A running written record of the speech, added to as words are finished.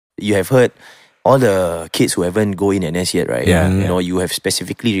you have heard all the kids who haven't go in NS yet, right? You know, you have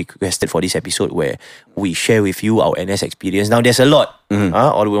specifically requested for this episode where we share with you our NS experience. Now, there's a lot.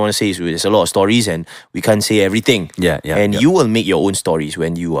 All we want to say is there's a lot of stories and we can't say everything. And you will make your own stories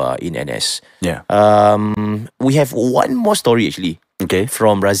when you are in NS. We have one more story actually. Okay.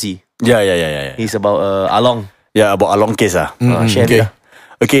 From Razi. Yeah. It's about Along. Yeah, about Along case. Share it.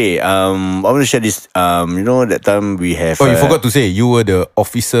 Okay, I want to share this. You know, that time we have... Oh, you forgot to say, you were the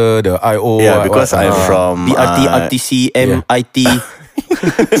officer, the IO. Yeah, because I'm from... BRT, RTC, MIT.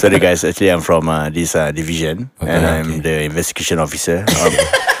 Sorry guys, actually I'm from this division. And I'm the investigation officer.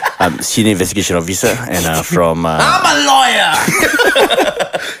 I'm senior investigation officer. And from... I'm a lawyer!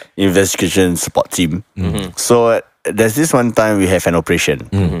 investigation support team. So... there's this one time we have an operation.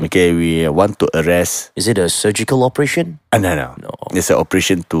 Okay, we want to arrest. Is it a surgical operation? No. It's an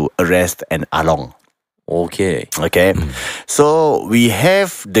operation to arrest an Along. Okay. So we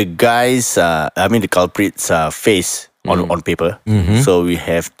have the guys, the culprits' face on paper. So we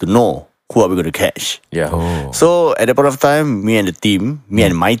have to know who are we going to catch. So at the point of time, me and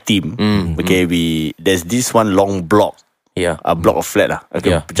my team, okay, there's this one long block. A block of flat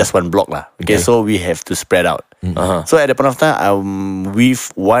just one block Okay, so we have to spread out. So at the point of time, I'm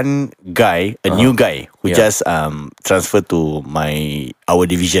with one guy, a new guy who just transferred to our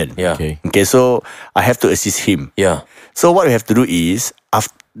division. Okay, so I have to assist him. So what we have to do is,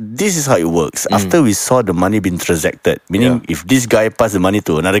 this is how it works. After we saw the money being transacted, meaning if this guy pass the money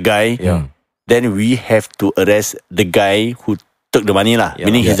to another guy, then we have to arrest the guy who took the money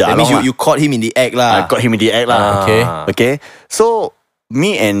meaning he's the Along. That means you caught him in the act I caught him in the act Okay. So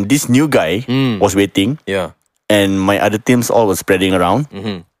me and this new guy was waiting. And my other teams all were spreading around.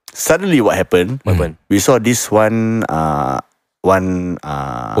 Suddenly what happened? We saw this one old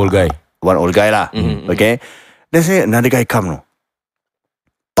guy. One old guy Okay. Then say another guy come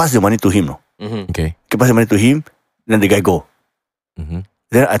pass the money to him Okay. Pass the money to him. Then the guy go.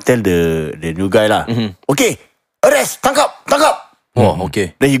 Then I tell the new guy okay, arrest, tangkap. Oh,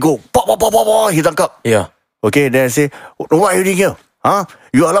 okay. Then he go, pop, he tangkap. Okay, then I say, what are you doing here?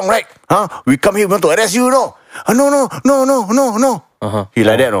 You Along, right? We come here, we want to arrest you, no? No. He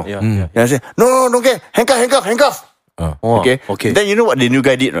like that, no? Then I say, no, okay, handcuff. Okay. Then you know what the new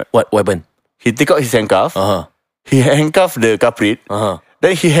guy did, right? What happened? He take out his handcuff. He handcuffed the culprit.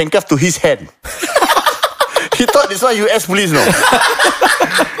 Then he handcuffed to his hand. He thought this one US police, no?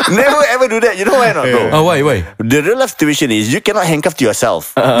 Never ever do that. You know why not, bro? Why? The real life situation is you cannot handcuff to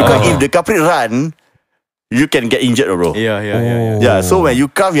yourself. Because if the culprit run, you can get injured, bro. Yeah, so when you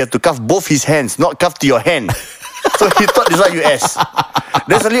cuff, you have to cuff both his hands, not cuff to your hand. So he thought this one US.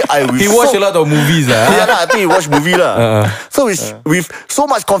 Then suddenly he watched a lot of movies. I think he watched movie So with so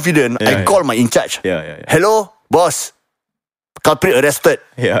much confidence, I call my in charge. Hello, boss. Culprit arrested.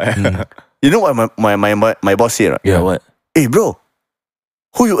 You know what my boss said, right? What? Hey, bro,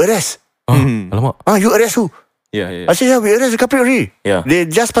 who you arrest? Alamak. You arrest who? I said, we arrest the culprit already. They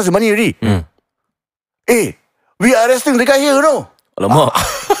just pass the money already. Hey, we are arresting the guy here, you know? Alamak.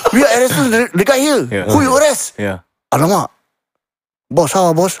 We are arresting the guy here. Who you arrest? Alamak. Boss,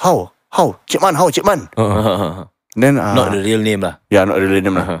 how? Cik Man, Then not the real name lah. Yeah, not the real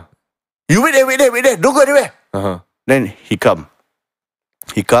name lah. You wait there. Don't go anywhere. Then he come,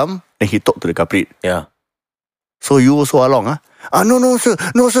 and he talk to the culprit. So you also Along, No, sir.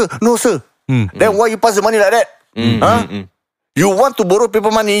 Then why you pass the money like that? You want to borrow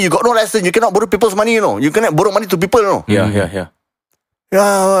people money, you got no license, you cannot borrow people's money, you know. You cannot borrow money to people, you know. Yeah.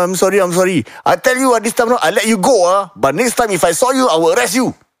 I'm sorry. I tell you this time, I let you go, but next time if I saw you, I will arrest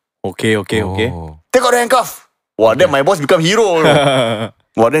you. Okay. Take out the handcuff. Wow, then my boss become hero, you know.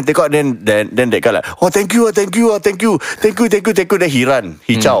 Wow, then take out, then that guy like, thank you. Then he run,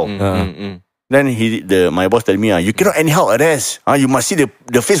 he chow. Then my boss tell me, you cannot anyhow arrest. You must see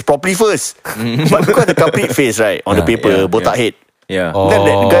the face properly first. But because the complete face, right, on the paper, botak head. Then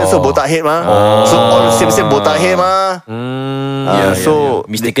that guy also botak head, So all the same botak head, So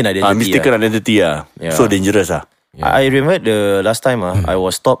mistaken identity. Mistaken identity, So dangerous, I remember the last time I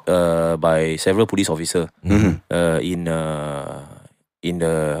was stopped by several police officers in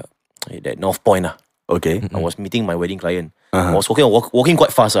that North Point. Okay. I was meeting my wedding client. I was walking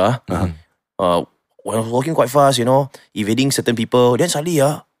quite fast. When I was walking quite fast, you know, evading certain people, then suddenly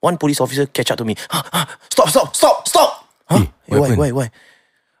one police officer catch up to me. Stop! Why?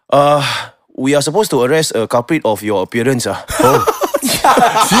 We are supposed to arrest a culprit of your appearance. Serious?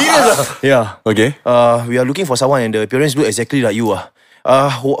 Yeah. Okay. We are looking for someone and the appearance look exactly like you.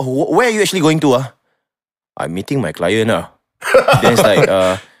 Where are you actually going to? I'm meeting my client. Then it's like,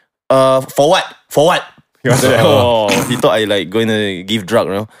 for what? He thought I like going to give drug,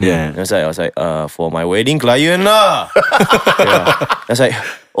 you know. Yeah. I was like, for my wedding client lah. I was like,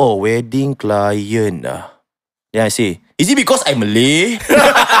 oh, wedding client lah. Then I say, is it because I'm Malay?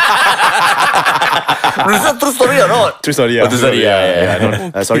 Is that true story or not? True story, True story, yeah.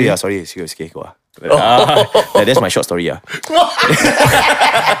 Sorry. Okay, go. That's my short story. Okay,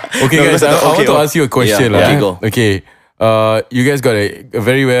 guys, I want to ask you a question. Okay, go. Okay. You guys got a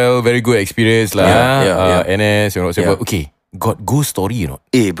very good experience lah. NS, you know. Yeah. Okay, got ghost story, you know.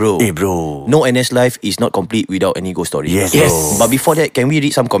 Bro. No NS life is not complete without any ghost story. Yes. But before that, can we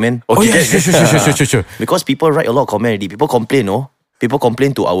read some comment? Okay, sure. Because people write a lot of comment already. People complain, no? People complain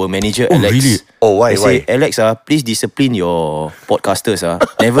to our manager, Alex. Really? Oh, why? They say, Alex, please discipline your podcasters.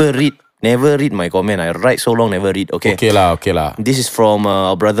 Never read my comment. I write so long, never read. Okay lah. This is from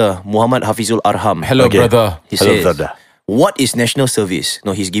our brother, Muhammad Hafizul Arham. Hello, brother. He Hello, says, brother. what is national service?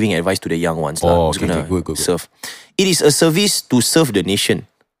 No, he's giving advice to the young ones. Who's gonna good. serve. It is a service to serve the nation.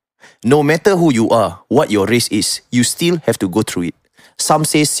 No matter who you are, what your race is, you still have to go through it. Some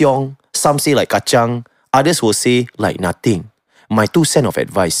say siong, some say like kacang, others will say like nothing. My 2 cents of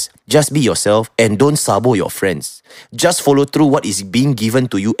advice, just be yourself and don't sabo your friends. Just follow through what is being given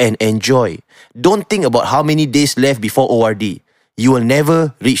to you and enjoy. Don't think about how many days left before ORD. You will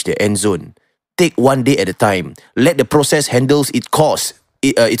never reach the end zone. Take one day at a time. Let the process handle its course.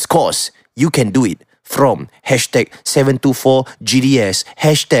 You can do it. From #724GDS,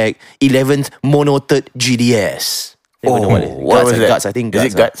 #11th Mono3rd GDS. What was that? Guts, I think Is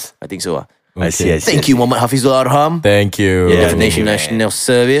it guts? I think so. I see. Thank you, Muhammad Hafizul Arham. Thank you. Definition National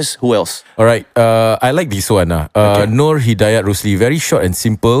Service. Who else? All right. I like this one. Nur Hidayat Rusli. Very short and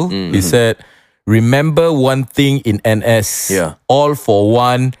simple. He said, remember one thing in NS. Yeah. All for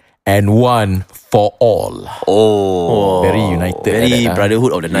one and one for all. Oh. Very united. Very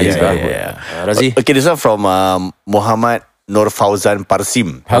brotherhood of the nice. Razi? Okay, this one from Muhammad Nur Fauzan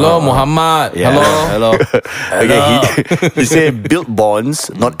Parsim. Hello, Muhammad. Yeah. Hello. Okay, he said build bonds,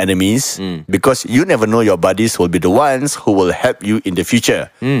 not enemies, because you never know your buddies will be the ones who will help you in the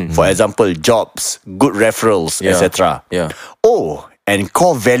future. For example, jobs, good referrals, etc. Yeah. Oh, and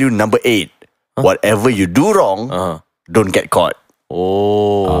core value number 8. Whatever you do wrong, don't get caught.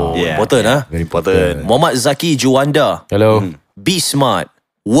 Important, huh? Very important. Muhammad Zaki Juwanda. Hello. Be smart,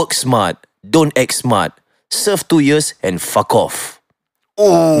 work smart, don't act smart. Serve 2 years and fuck off.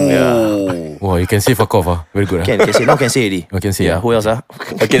 Wow, you can say fuck off. Very good. Can say. Now can say already. Can say. Who else?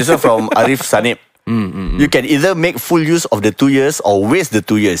 Okay, this one from Arif Sanip. You can either make full use of the 2 years or waste the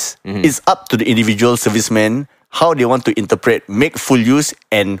 2 years. It's up to the individual serviceman how they want to interpret make full use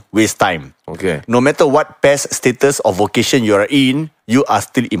and waste time. Okay. No matter what PES status or vocation you are in, you are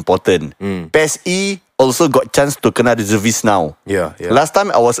still important. PES E also got chance to kena reservist now. Yeah. Last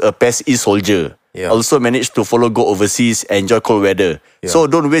time I was a PES E soldier. Yeah. Also managed to go overseas, enjoy cold weather. So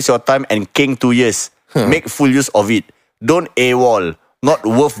don't waste your time and king 2 years. Make full use of it. Don't AWOL. Not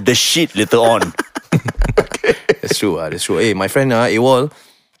worth the shit later on. That's true. Hey, my friend AWOL,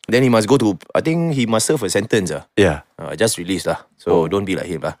 then he must go to, I think he must serve a sentence. Yeah. Just released So don't be like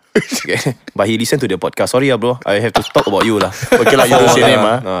him Okay. But he listened to the podcast. Sorry bro, I have to talk about you Okay you don't say name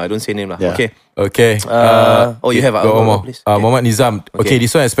I don't say name Yeah. Okay. You have one more. please. Muhammad Nizam. Okay,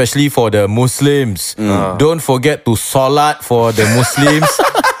 this one especially for the Muslims. Don't forget to salat for the Muslims.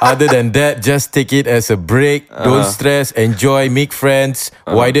 Other than that, just take it as a break. Don't stress. Enjoy. Make friends.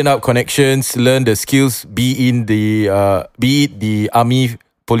 Widen up connections. Learn the skills. Be it the army,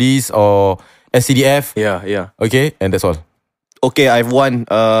 police, or SCDF. Yeah. Okay, and that's all. Okay, I have one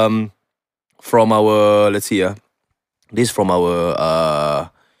from our, let's see. This is from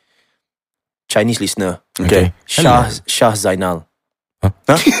our Chinese listener. Okay. Shah Zainal. Huh?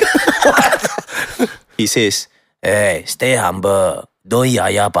 He says, hey, stay humble. Don't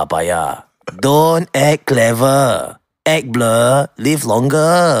yaya papaya. Don't act clever. Act blur. Live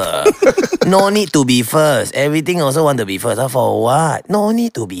longer. No need to be first. Everything also want to be first. For what? No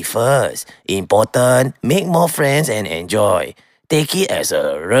need to be first. Important. Make more friends and enjoy. Take it as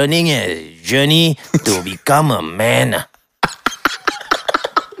a learning journey to become a man.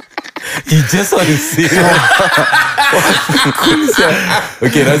 He just want to say.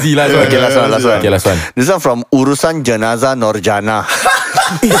 Okay, Razi, last one. Okay, last one. Okay, last one. This one from Urusan Jenazah Norjana.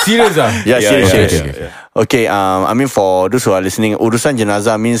 Serious Yeah, serious. Okay. Okay, I mean for those who are listening, Urusan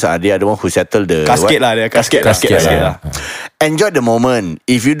Jenazah means they are the one who settle the Casket lah, casket lah. Enjoy the moment.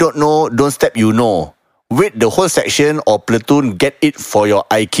 If you don't know, don't step you know. Wait the whole section or platoon, get it for your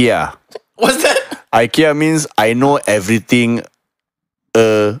IKEA. What's that? IKEA means I know everything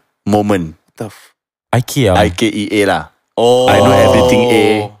a moment. Tough. IKEA. IKEA lah. Oh. I know everything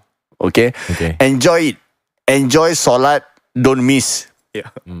A. Okay? Okay. Enjoy it. enjoy solat, don't miss. Yeah.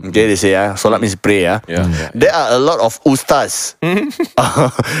 Okay, they say solat means pray. There are a lot of ustaz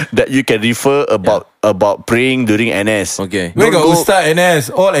that you can refer about praying during NS. Okay. Where got ustaz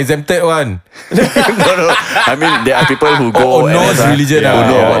NS? All exempted one. No. I mean, there are people who go knows NS, religion. who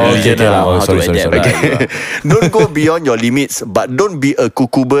know about religion. Sorry. Okay. Don't go beyond your limits, but don't be a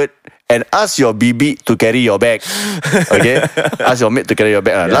cuckoo bird. And ask your bibi to carry your bag. Okay? Ask your mate to carry your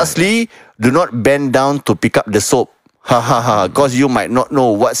bag. Lastly, do not bend down to pick up the soap. Because you might not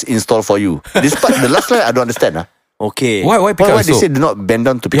know what's in store for you. This part, the last line, I don't understand. Okay. Why pick up Why they say do not bend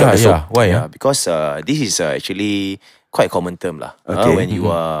down to pick up the soap? Why? Because this is actually quite a common term lah. Okay. When you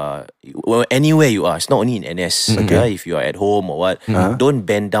are anywhere you are, it's not only in NS. If you are at home or what, don't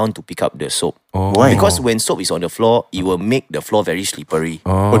bend down to pick up the soap. Why? Because when soap is on the floor, it will make the floor very slippery.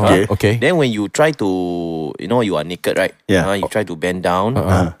 Okay. Then when you try to, you are naked, right? Yeah. You try to bend down,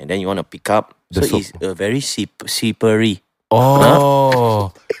 and then you want to pick up. The So soap. it's a very slippery.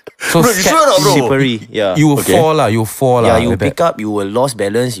 So Bro, you sure or not, bro? Slippery. Yeah. you fall lah. You fall lah. Yeah, you like pick up, you will lose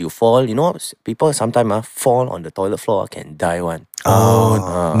balance, you fall. People sometimes fall on the toilet floor, can die one.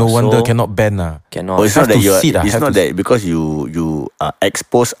 that. No wonder so- cannot bend lah. Cannot. It's not Have that to you. sit, It's have not to that because you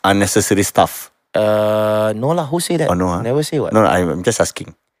expose unnecessary stuff. No lah, who say that? Oh, no, Never say what. No, I'm just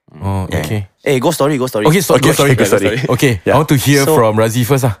asking. Okay. Hey, go story. Okay, go story. Okay, I want to hear So- from Razi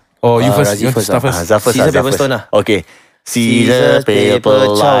first lah. Or you first. Razi You want to first start lah. first? Zafar, Caesar, paper, stone lah. Okay. Caesar, paper,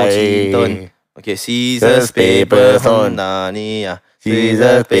 stone. Okay, scissors, paper, stone. Ni ah.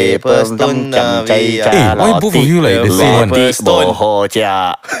 Scissors, paper, stone. why both of you like the same one? Paper, stone.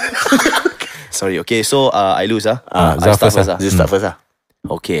 Bohoja. Sorry, okay, so I lose I Zaf start first first ah. You start first.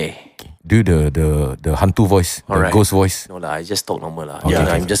 Okay. Do the hantu voice, the Alright. ghost voice. No lah, I just talk normal lah. Okay, Okay,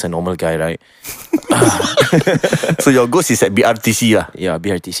 okay. I'm just a normal guy, right? So your ghost is at BRTC lah. Yeah,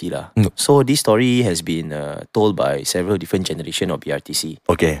 BRTC lah. No. So this story has been told by several different generation of BRTC.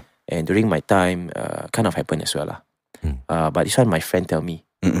 Okay. And during my time, kind of happened as well lah. But this one my friend tell me.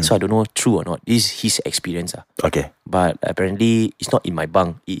 So I don't know true or not. This is his experience lah. Okay. But apparently it's not in my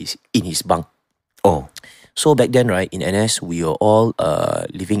bunk. It is in his bunk. Oh. So back then, right, in NS, we were all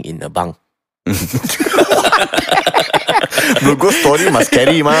living in a bunk. Bro, ghost story must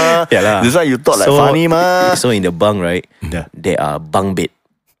carry ma. Yeah lah. This one you thought like funny ma. So in the bunk, right, Yeah. there are bunk bed.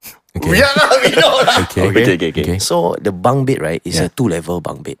 Okay. Yeah lah, we know lah. Okay. So the bunk bed, right, is a 2-level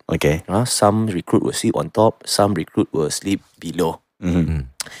bunk bed. Okay. Some recruit will sleep on top, some recruit will sleep below.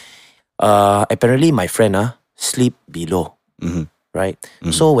 Apparently my friend sleep below. Right?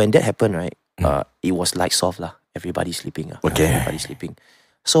 So when that happened, right, it was lights off lah. Everybody sleeping. Okay. Everybody sleeping.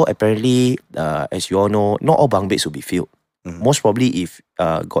 So apparently, as you all know, not all bunk beds will be filled. Most probably if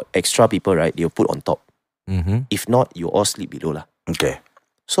got extra people, right, they'll put on top. If not, you all sleep below lah. Okay.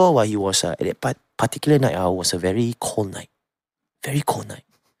 So while he was at that particular night, was a very cold night. Very cold night.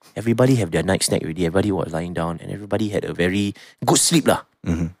 Everybody have their night snack already. Everybody was lying down and everybody had a very good sleep lah.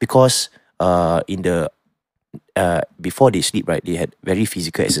 Because in the before they sleep, right, they had very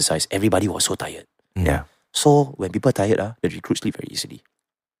physical exercise. Everybody was so tired. Yeah. So when people tired, the recruits sleep very easily.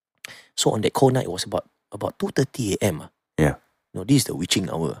 So on that cold night, it was about 2:30 a.m. Yeah. No, this is the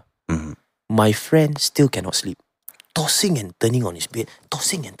witching hour. My friend still cannot sleep. Tossing and turning on his bed.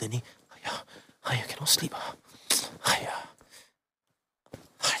 Tossing and turning. I cannot sleep.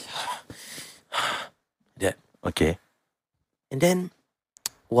 That. Okay. And then,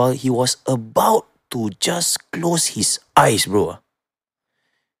 while he was about to just close his eyes, bro,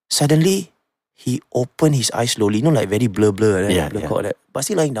 suddenly, he opened his eyes slowly. Like very blur, right? Yeah, Blur yeah. like that. But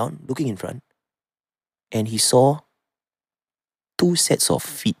still lying down, looking in front. And he saw 2 sets of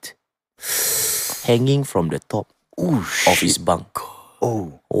feet hanging from the top of his bunk.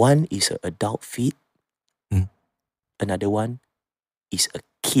 Oh. One is an adult feet. Another one is a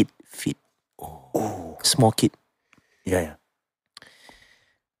kid feet. Oh. Small kid. Yeah.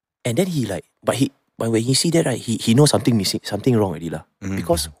 And then but when he see that, right, he knows something missing, something wrong already lah.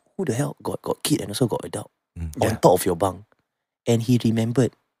 Because who the hell got kid and also got adult on top of your bunk? And he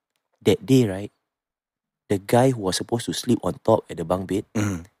remembered that day, right, the guy who was supposed to sleep on top at the bunk bed,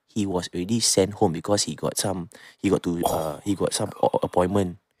 he was already sent home because he got some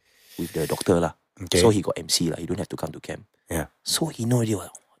appointment with the doctor lah. Okay. So he got MC lah. He don't have to come to camp. Yeah. So he know already,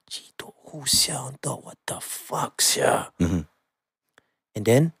 Chito, who sia on top? What the fuck sia? And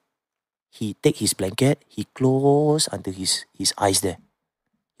then he take his blanket, he close until his eyes there.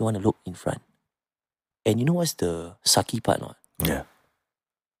 You want to look in front. And you know what's the sucky part not? Yeah.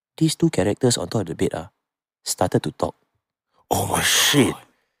 These 2 characters on top of the bed started to talk. Oh my shit.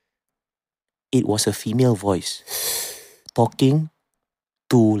 It was a female voice talking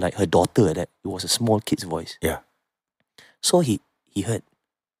to like her daughter. That it was a small kid's voice. Yeah. So he heard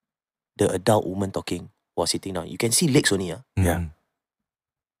the adult woman talking while sitting down. You can see legs only. Yeah.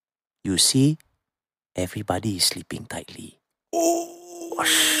 You see, everybody is sleeping tightly.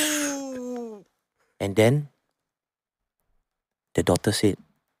 And then the daughter said,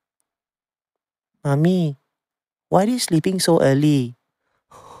 "Mommy, why are you sleeping so early?"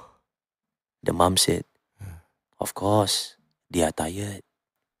 The mom said, "Of course, they are tired.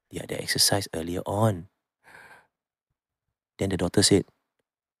 They had the exercise earlier on." Then the daughter said,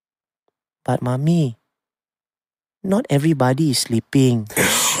 "But mommy, not everybody is sleeping."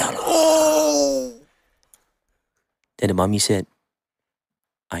 Then the mommy said,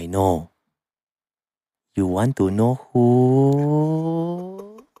 "I know. You want to know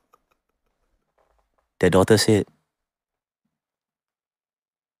who?" The daughter said,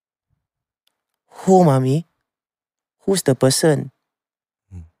 "Who, mommy? Who's the person?"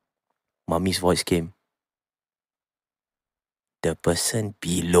 Mommy's voice came. "The person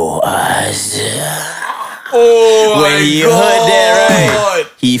below us." When he heard that, right,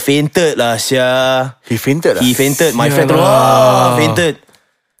 he fainted lah, sia. He fainted. He fainted. My friend fainted.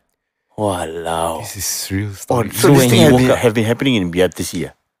 Walao. This is real Oh, story. so So this when thing he woke up, have been happening in BRTC.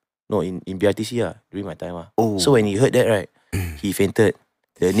 no, in BRTC during my time Oh. So when he heard that, right, he fainted.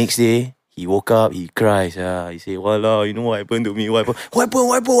 The next day, he woke up, he cries. He said, "Walao, you know what happened to me? What happened?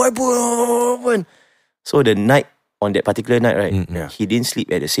 So the night, on that particular night, right, Yeah. he didn't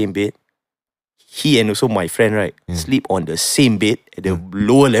sleep at the same bed. He and also my friend, right, sleep on the same bed at the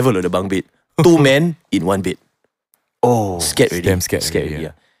lower level of the bunk bed. 2 men in one bed. Oh. Scared already. Damn scared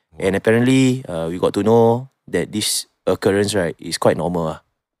already, already. And apparently, we got to know that this occurrence, right, is quite normal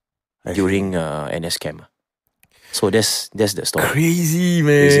during NS camp. So that's the story. Crazy,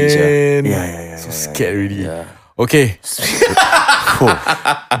 man. Crazy, Yeah. So scared already. Yeah. Okay.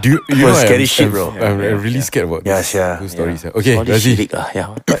 Do you know scary I'm- shit, bro. I'm really scared about Yes, yeah. those stories. Okay, All this Razi. shirik,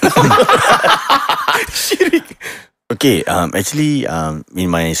 yeah. Okay, actually, in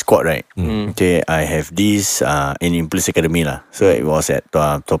my squad, right? Okay, I have this in police academy lah. So it was at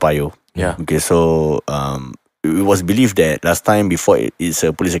Toa Payoh. Yeah. Okay, so it was believed that last time before it's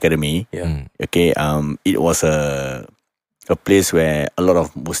a police academy. Yeah. Okay, it was a place where a lot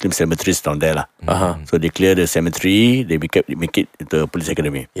of Muslim cemeteries down there lah. So they clear the cemetery, they make it into a police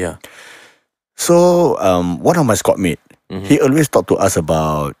academy. Yeah. So one of my squad mate, he always talk to us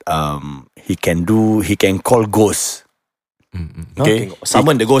about he can call ghosts. Okay,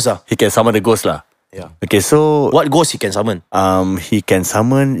 Summon the ghost he can summon the ghost lah. Yeah. Okay, so What ghost he can summon? he can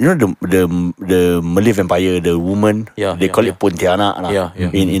summon, you know, the Malay vampire, the woman. Yeah, they yeah, call yeah. it Pontianak lah. Yeah,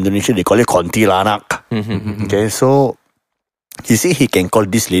 yeah. In Indonesia they call it Kontilanak. Okay, so he say he can call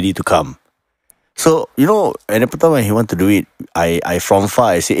this lady to come. So you know, and the time when he want to do it, I from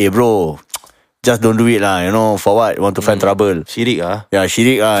far I say, "Hey bro, just don't do it lah. You know, for what? You want to find trouble? Syirik Yeah,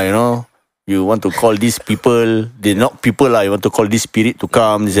 syirik lah. You know, you want to call these people, they're not people lah. You want to call this spirit to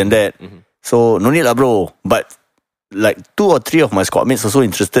come, this and that. So no need lah, bro. But like 2 or 3 of my squad mates also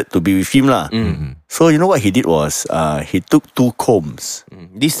interested to be with him lah. So you know what he did was, he took 2 combs.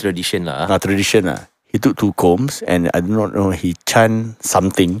 This tradition lah. Tradition lah. He took 2 combs and I do not know, he chant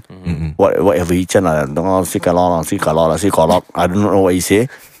something. Whatever he chant lah. I don't know what he say.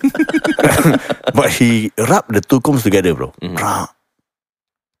 But he rubbed the 2 combs together, bro.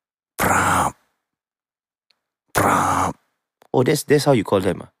 Oh, that's how you call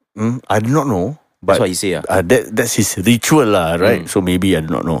them. I do not know. But That's what he say. that's his ritual lah, right? So maybe I do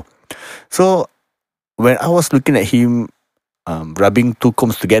not know. So when I was looking at him rubbing 2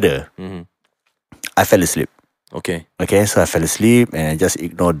 combs together, I fell asleep. Okay. Okay, so I fell asleep and I just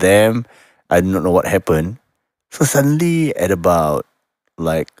ignored them. I do not know what happened. So suddenly at about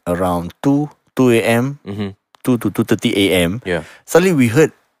like around 2 a.m., 2 to 2:30 a.m., Yeah. suddenly we heard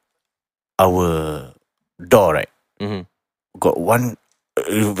our door, right? Got one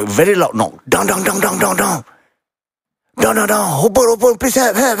very loud knock. Down. Open, please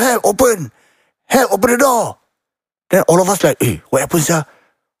help, open. Help, open the door. Then all of us like, hey, what happens, sir?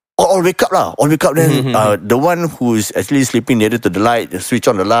 All wake up lah. All wake up then. The one who is actually sleeping near to the light, switch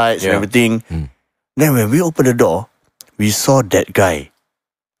on the lights and everything. Then when we opened the door, we saw that guy,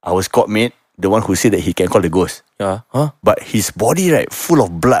 our squad mate, the one who said that he can call the ghost. Yeah. Huh? But his body, right, full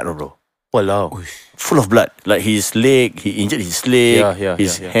of blood, bro. Walao. Full of blood. Like his leg, he injured his leg,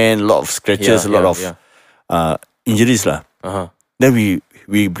 his hand, a lot of scratches, a lot of injuries lah. Then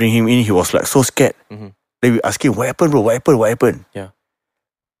we bring him in, he was like so scared. Then we ask him, what happened, bro? What happened? Yeah.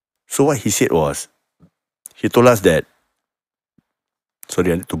 So what he said was, he told us that,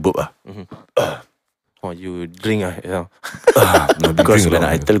 sorry, I need to burp. Oh, you drink No, because when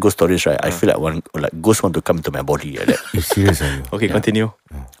I tell ghost stories, right, I feel like ghosts want to come into my body like that. You serious, are you? Okay, continue.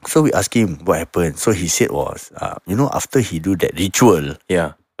 So we asked him what happened. So he said was, after he do that ritual,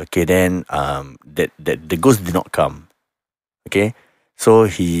 okay, then that the ghost did not come. Okay, so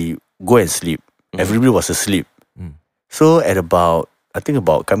he go and sleep. Everybody was asleep. So at about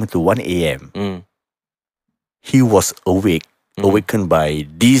coming to 1 a.m., he was awakened by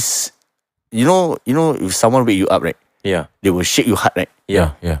this. You know, if someone wake you up, right? Yeah. They will shake you hard, right?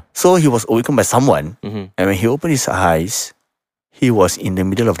 Yeah. So he was awakened by someone, and when he opened his eyes, he was in the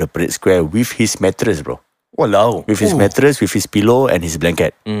middle of the parade square with his mattress, bro. Walao. With his mattress, with his pillow, and his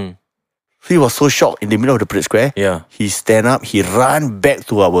blanket. He was so shocked in the middle of the parade square. Yeah. He stand up, he ran back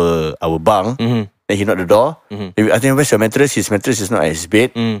to our bunk, then he knocked the door. I think, where's your mattress? His mattress is not at his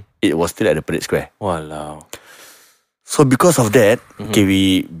bed. It was still at the parade square. Walao. So because of that, okay,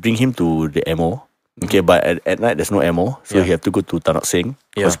 we bring him to the MO. Okay, but at night there's no MO, so he have to go to Tan Tock Seng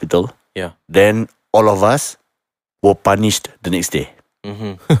Hospital. Yeah. Then all of us were punished the next day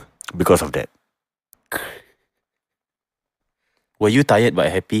because of that. Were you tired but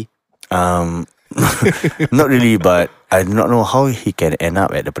happy? Not really, but I do not know how he can end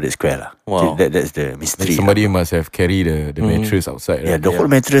up at the parade square lah. Wow. That's the mystery. Somebody must have carried the mattress outside. Yeah, Right? the whole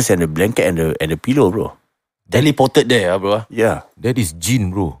mattress and the blanket and the pillow, bro. Teleported there, bro. Yeah. That is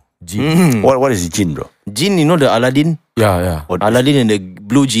jinn, bro. Jinn. What is jinn, bro? Jinn, you know the Aladdin? Yeah. Aladdin and the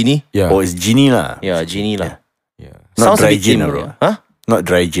blue genie? Yeah. Oh, it's genie lah. Yeah, genie lah. Yeah. Not Sounds a dry bit gin, tame, bro. Huh? Not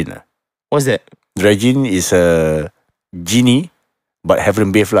dry gin. What's that? Dry gin is a genie, but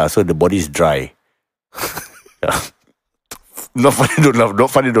haven't bathed lah, so the body is dry. Yeah. Not funny, don't laugh.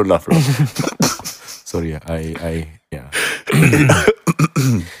 Not funny, don't laugh, bro. Sorry, yeah.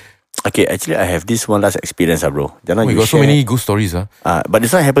 Okay, actually, I have this one last experience, bro. We got so many good stories, but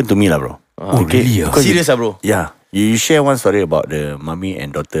this one happened to me, bro. Really? Because Serious, bro? Yeah. You share one story about the mommy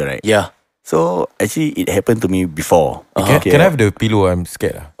and daughter, right? Yeah. So, actually, it happened to me before. Can I have the pillow? I'm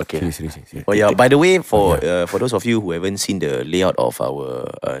scared. Okay. Seriously. Oh yeah. By the way, for those of you who haven't seen the layout of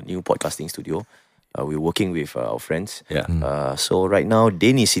our new podcasting studio, we're working with our friends. Yeah. So right now,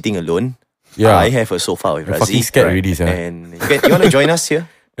 Dane is sitting alone. Yeah. I have a sofa with I'm Razi. fucking scared already, sir. And you want to join us here?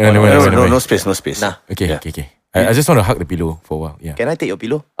 No space. Nah. Okay. I just want to hug the pillow for a while. Yeah. Can I take your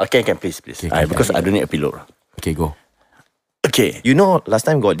pillow? Okay, please. Okay, because I don't need a pillow. Okay, go. Okay. You know, last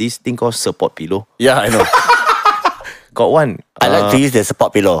time got this thing called support pillow. Yeah, I know. Got one. I like to use the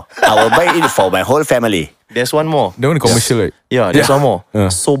support pillow. I will buy it for my whole family. There's one more. That one commercial, right? Yeah, there's one more.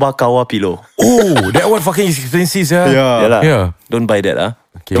 Sobakawa pillow. Oh, that one fucking expensive, yeah. Yeah. Don't buy that,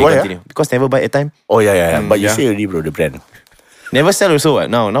 Okay. Why, continue. Because never buy at time. Oh, yeah. But you say already, bro, the brand. Never sell also.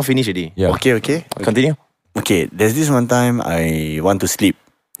 Now finish already. Yeah. Okay. Continue. Okay, there's this one time I want to sleep.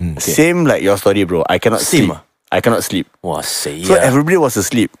 Same like your story, bro. I cannot Same, sleep. I cannot sleep. Wow, say So everybody was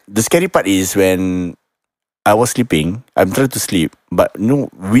asleep. The scary part is when I was sleeping, I'm trying to sleep, but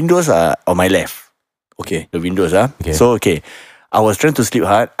windows are on my left. Okay. The windows, Okay. So, I was trying to sleep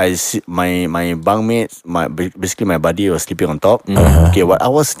hard. I see my bunkmate, basically my buddy was sleeping on top. Okay, while I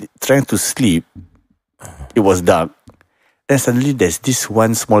was trying to sleep, it was dark. Then suddenly there's this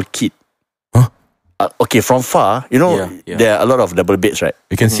one small kid. Okay, from far, there are a lot of double beds, right?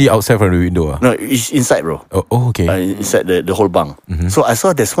 You can see outside from the window. No, it's inside, bro. Oh, okay. Inside the whole bunk. So I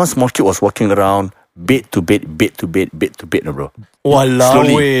saw there's one small kid was walking around bed to bed, bro. Walao.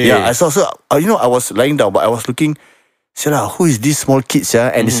 Slowly. Yeah, I saw. So I was lying down, but I was looking. Who is this small kid?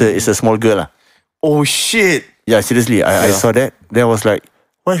 And it's a small girl. Oh shit. Yeah, seriously, I saw that. Then I was like,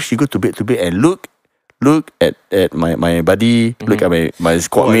 why she go to bed and look at my buddy, look at my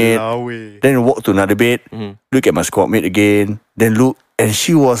squad mate, then walk to another bed, look at my squad mate again, then look, and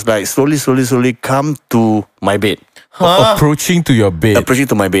she was like slowly come to my bed. Approaching to your bed. Approaching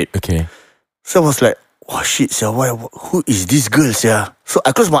to my bed. Okay. So I was like, oh shit, who is this girl, So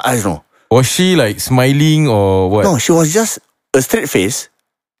I closed my eyes, Was she like smiling or what? No, she was just a straight face.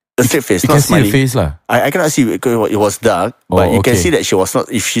 You not can see smiling. the face lah. I cannot see because it was dark, but you can okay. see that she was not.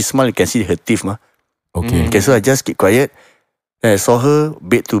 If she smiled, you can see her teeth, Okay. Okay, so I just keep quiet. Then I saw her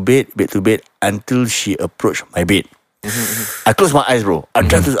bed to bed until she approached my bed. I closed my eyes, bro. I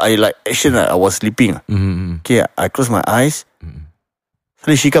tried to, I was sleeping. Okay, I closed my eyes.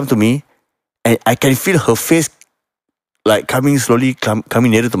 Suddenly she come to me, and I can feel her face like coming slowly,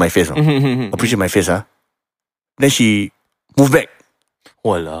 coming nearer to my face. Approaching my face, Then she moved back.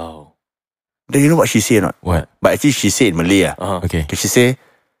 Walao. Then you know what she said or not? What? But actually she said in Malay. Okay. She say,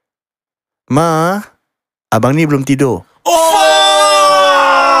 Ma, abang ni belum tidur. Oh!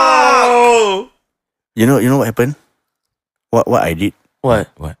 You know what happened? What I did? What?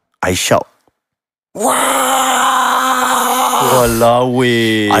 I shout. Wow!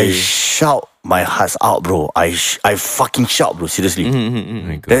 Walao. I shout my heart out, bro. I fucking shout, bro. Seriously.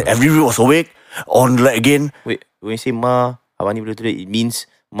 Then everybody was awake. On like again. Wait, when you say ma, Abang ni today, it means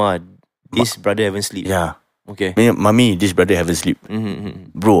ma, this brother haven't sleep. Yeah. Okay. Mommy, this brother haven't sleep.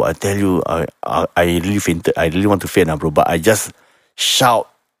 Bro, I tell you, I really fainted. I really want to faint, bro. But I just shout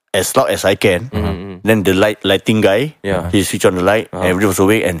as loud as I can. Then the lighting guy, he switch on the light. And everybody was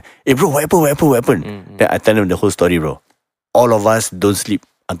awake. And hey, bro, what happened? Then I tell him the whole story, bro. All of us don't sleep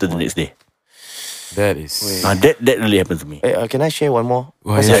until the next day. That is. That really happened to me. Can I share one more?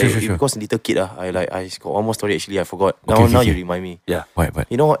 Sure. Because little kid, I got one more story actually. I forgot. Okay, Now you remind me. Yeah. What?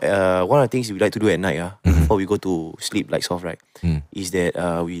 You know, one of the things we like to do at night, before we go to sleep, lights off, right? Is that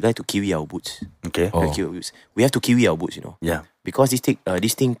we like to kiwi our boots. Okay. We have to kiwi our boots, you know. Yeah. Because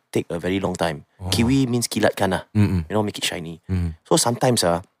this thing take a very long time. Kiwi means kilatkan, you know, make it shiny. So sometimes,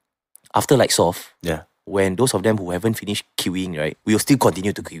 after lights off, when those of them who haven't finished kiwiing, right, we will still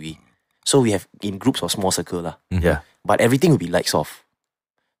continue to kiwi. So we have in groups or small circle lah. Yeah. But everything will be lights off.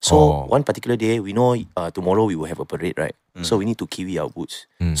 So one particular day, we know tomorrow we will have a parade, right? So we need to kiwi our boots.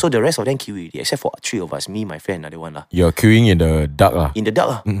 So the rest of them kiwi already, except for 3 of us, me, my friend, another one lah. You're queuing in the dark lah. In the dark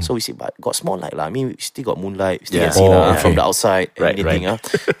lah. So we see, but got small light lah. I mean, we still got moonlight, we still can see lah from the outside, anything.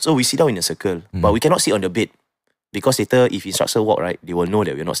 So we sit down in a circle, but we cannot sit on the bed because later if instructor walk, right, they will know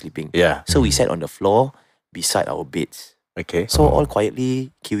that we're not sleeping. Yeah. So we sat on the floor beside our beds. Okay. So all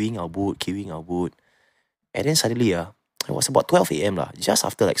quietly queuing our boot. And then suddenly, it was about 12 a.m. lah, just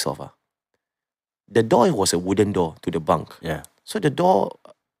after lights off. The door was a wooden door to the bunk. Yeah. So the door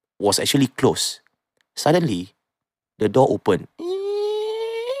was actually closed. Suddenly, the door opened.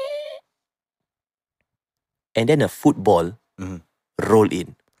 And then a football rolled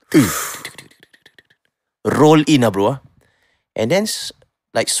in. Roll in, bro. And then,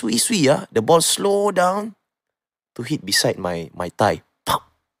 like sui, the ball slowed down to hit beside my thigh. Pop.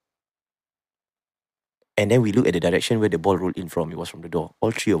 And then we look at the direction where the ball rolled in from. It was from the door.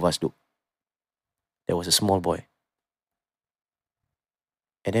 All 3 of us looked. There was a small boy.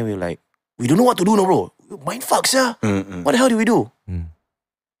 And then we were like, we don't know what to do, no, bro. Mind fucks, yeah. What the hell do we do? And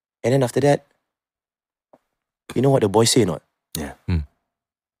then after that, you know what the boy say or not? Yeah.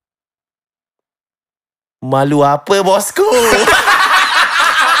 Malu apa, bosku?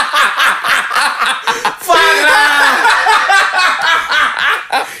 Fuck lah!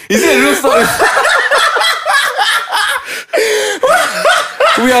 Is it a real story?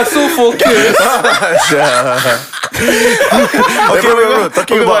 We are so focused. Okay, bro.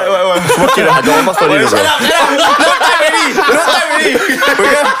 Talking about smoking the normal story, bro. Shut up! No time already.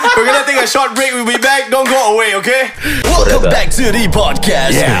 We're gonna take a short break. We'll be back. Don't go away, okay? Welcome back to the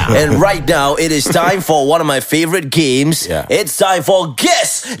podcast. Yeah. And right now, it is time for one of my favorite games. Yeah. It's time for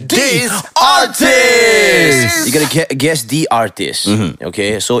Guess the Artist. You're gonna guess the artist.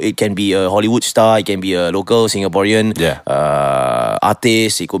 Okay, so it can be a Hollywood star, it can be a local Singaporean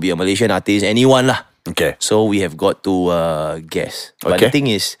artist, it could be a Malaysian artist, anyone lah. Okay. So we have got to guess. But the thing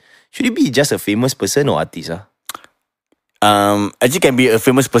is, should it be just a famous person or artist? Actually can be a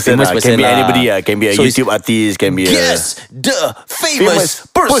famous person. Can be anybody. Can be a YouTube artist. Can be guess the famous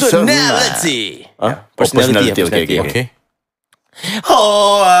personality. Personality. Okay.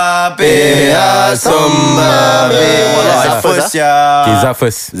 Oh, first, Kiza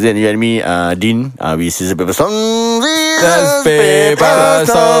first. Then you and me, Dean, we scissors paper stone.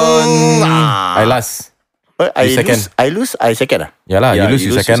 I last. I second. lose. I second. Yeah lah, you lose,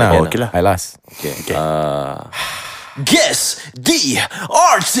 you second lah. Okay lah. I last. Okay. Guess the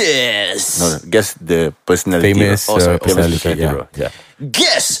artist. No, guess the personality. Famous personality, bro. Yeah.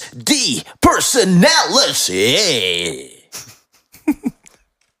 Guess the personality.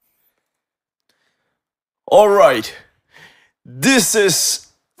 All right. This is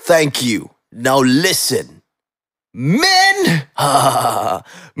thank you. Now listen. Men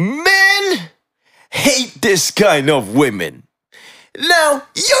hate this kind of women. Now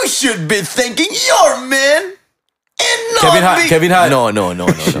you should be thinking you're men and not Kevin Hart. No.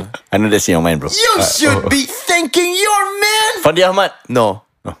 I know that's in your mind, bro. You should be thinking you're men. Fandi Ahmad. No.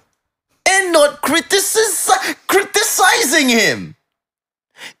 And not criticizing him.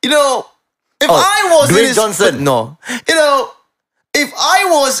 You know, if I was in Dwayne his Johnson. No. You know, if I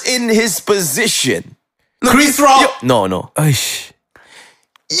was in his position. Chris Rock. No. Aish.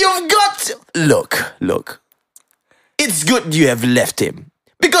 You've got to, look. It's good you have left him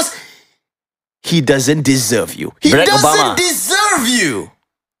because he doesn't deserve you. He Barack doesn't Obama. deserve you.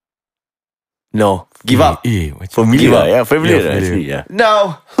 No, give up. Familiar, actually, yeah.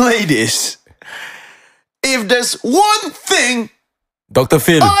 Now, ladies, if there's one thing Dr.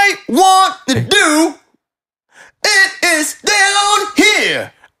 Phil. I want to do it is down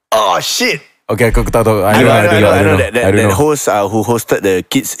here. Oh shit. Okay, aku tak tahu. I know that host who hosted the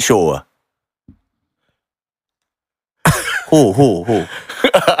kids show. Who?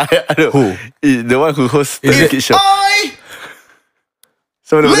 I don't know. The one who hosts the kids show.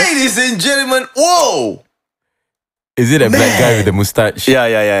 Ladies and gentlemen, whoa! Is it that black guy with the mustache?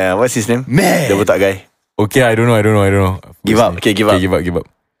 Yeah. What's his name? Man. The botak guy. Okay, I don't know. Give up. Okay, give up.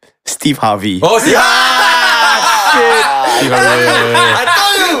 Steve Harvey. Oh, shit! I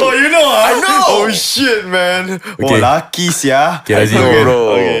told you. Oh, you know. I know. Oh shit, man. Okay. Oh, lucky sia. Okay, Razi,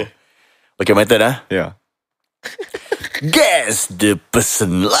 bro. Okay, my turn, Yeah. Guess the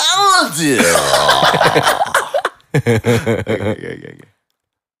personality. Okay.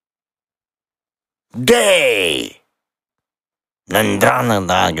 Day.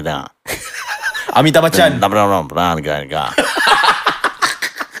 Amitabh Bachchan.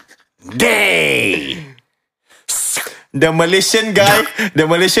 Day. The Malaysian guy, the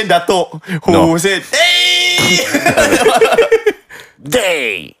Malaysian datuk who said, "Hey!"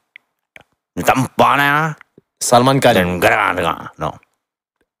 Day. Tampana. Salman Khan. No.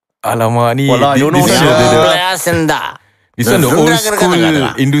 Alamak ni. Wallah, I don't know. This one the old school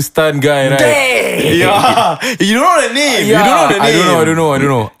Hindustan guy, right? Yeah. You don't know the name. You don't know the name. I don't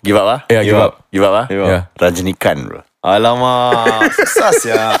know. Give up, Yeah, give up. Give up, Yeah. Rajinikan, bro. Alamak. Susah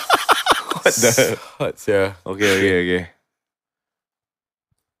sia. What the? Hot, yeah. Okay.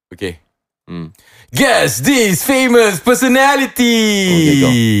 Okay. Guess this famous personality.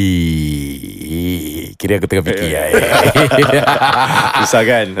 Kira aku tengah fikir. Susah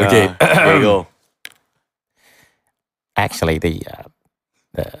kan? Okay. There you go. Actually, the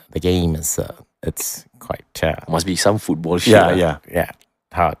game is it's quite Must be some football shit. Yeah.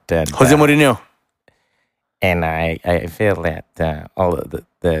 hard. And, Jose Mourinho. and I feel that all of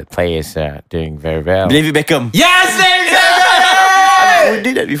the players are doing very well. David Beckham. Yes, We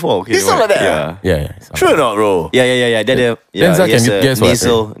did that before. Okay, It's not like that. Yeah. Yeah. Sure not, bro. Yeah. That Then Zach can guess what?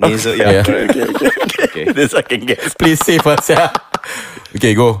 nasal. Yeah. Okay. This I can guess. Please save us. Yeah.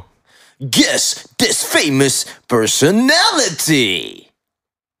 Okay, go. Guess this famous personality.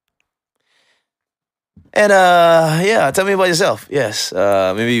 And tell me about yourself. Yes,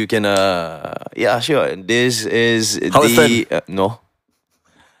 maybe you can. Sure. This is Howard no.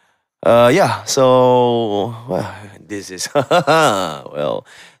 So this is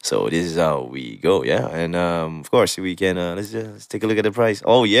so this is how we go. Yeah, and of course we can. Let's take a look at the price.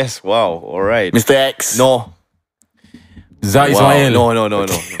 Oh yes, wow. All right, Mr. X. No. Zach Wow. Ismail. No.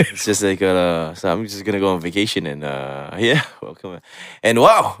 It's just like so I'm just gonna go on vacation and welcome. And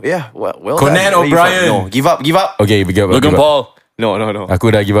wow, well Conan done. Where you O'Brien. from? No, give up. Okay, we give up. Logan Paul. No. Aku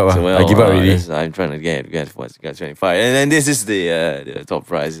dah give up. I give up already. I'm trying to get what's got 25, and then this is the top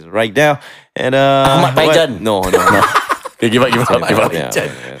prize right now. And Ahmad what? Baijan. No. Okay, give up. Yeah.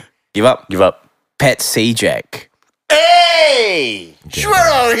 Give up. Pat Sajak, Hey!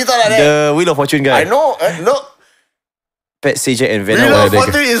 Sure, he thought like that. the Wheel of Fortune guy. I know. No. Pat Sajak and Wheel Venom. of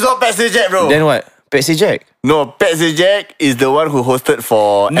Fortune is not Pat Sajak, bro. Then what? Pat Sajak. No, Pat Sajak is the one who hosted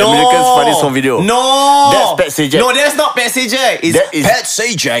for America's Funniest Home Video. No, That's Pat Sajak. No, that's not Pat Sajak. It's That is- Pat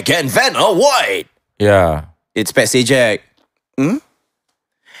Sajak and Vanna White. Yeah. It's Pat Sajak.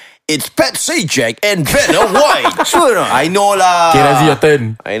 It's Pat Sajak and Vanna White. Sure not? I know lah. Okay, Razi, your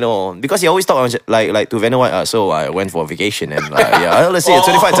turn. I know because he always talk like to Vanna White. So I went for a vacation and let's say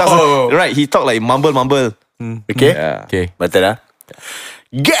 25,000. Right, he talk like mumble. Okay. Yeah. Okay. Betul.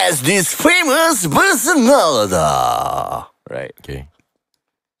 Guess this famous personality. Right. Okay.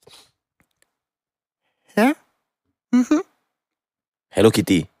 Yeah? Hello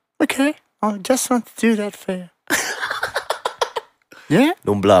Kitty. Okay. I just want to do that for you. Yeah?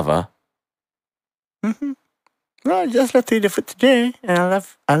 Don't bluff, huh? No, just love to eat the food today. And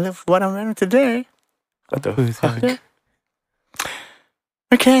I love what I'm wearing today. Yeah.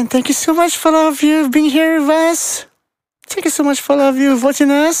 Okay, and thank you so much for all of you being here with us. Thank you so much for all of you watching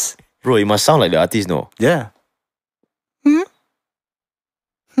us. Bro, it must sound like the artist, no? Yeah.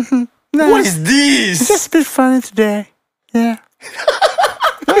 What is It's this? just a bit funny today. Yeah.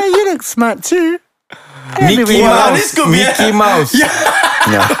 Well, you look smart too. Mickey Wow, Mouse. this could be Mickey Mouse.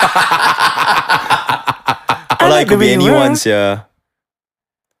 Yeah. Or like it like could the be way you anyone's, yeah.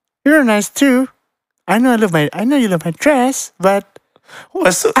 You're nice too. I know you love my dress, but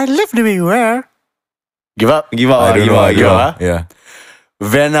What's so? I love the way you wear. Give up. Give up. I don't know. Give up. Yeah.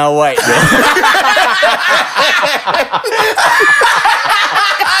 Vanna White.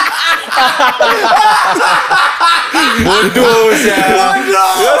 Bodoh sia.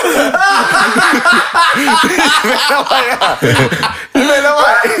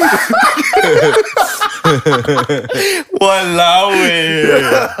 Walao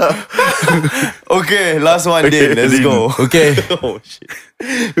Okay, last one, Din. Let's go. Okay. Oh shit.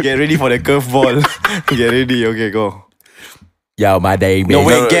 Get ready for the curveball. Get ready. Okay, go. Yo, my name No, is...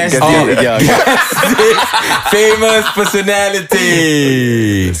 wait, guess. Yeah. Famous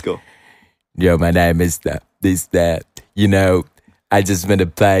personality. Let's go. Yo, my name is that. You know, I just want to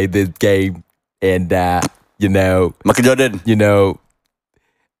play this game, and you know, Michael Jordan. you know,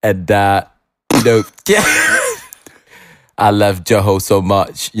 and you know, I love Joho so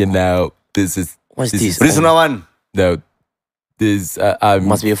much. You know, this is What's this? Reason one. no. This I'm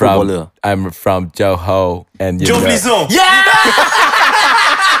Must be a from. footballer. I'm from Joho, and you Joe know, Flizzo. Yeah.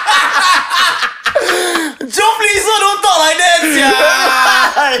 Joe Flizzo, don't talk like that,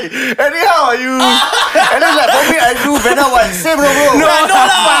 Anyhow, you. And then like for me, I do better one. Same bro. No lah.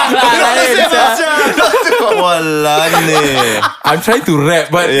 Walane. I'm trying to rap,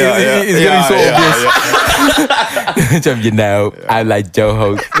 but it's getting so obvious. Macam, you know, I like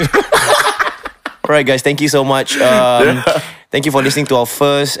Joho. Alright guys, thank you so much. Thank you for listening to our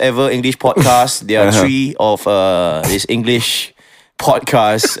first ever English podcast. There are 3 of this English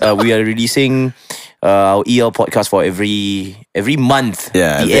podcast. We are releasing our EL podcast for every month.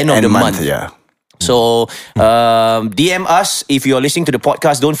 Yeah, the end of the month. Yeah. So DM us if you're listening to the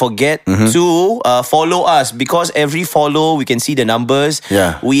podcast. Don't forget to follow us, because every follow we can see the numbers.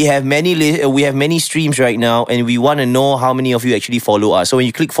 Yeah. We have many streams right now, and we want to know how many of you actually follow us. So when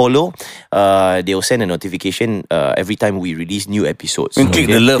you click follow, they will send a notification every time we release new episodes. And click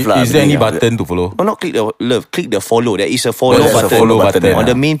the love lah. Is there any button to follow? No, not click the love. Click the follow. There is a follow there's a button. follow button, On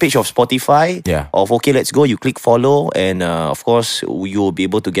yeah. the main page of Spotify. Yeah. Of OKLETSGO, you click follow, and of course you will be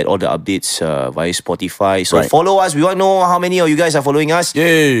able to get all the updates via Spotify. So follow us. We want to know how many of you guys are following us.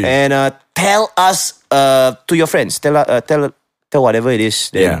 Yay. And tell us to your friends. Tell whatever it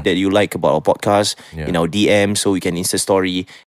is that you like about our podcast in our DM, so we can Insta story.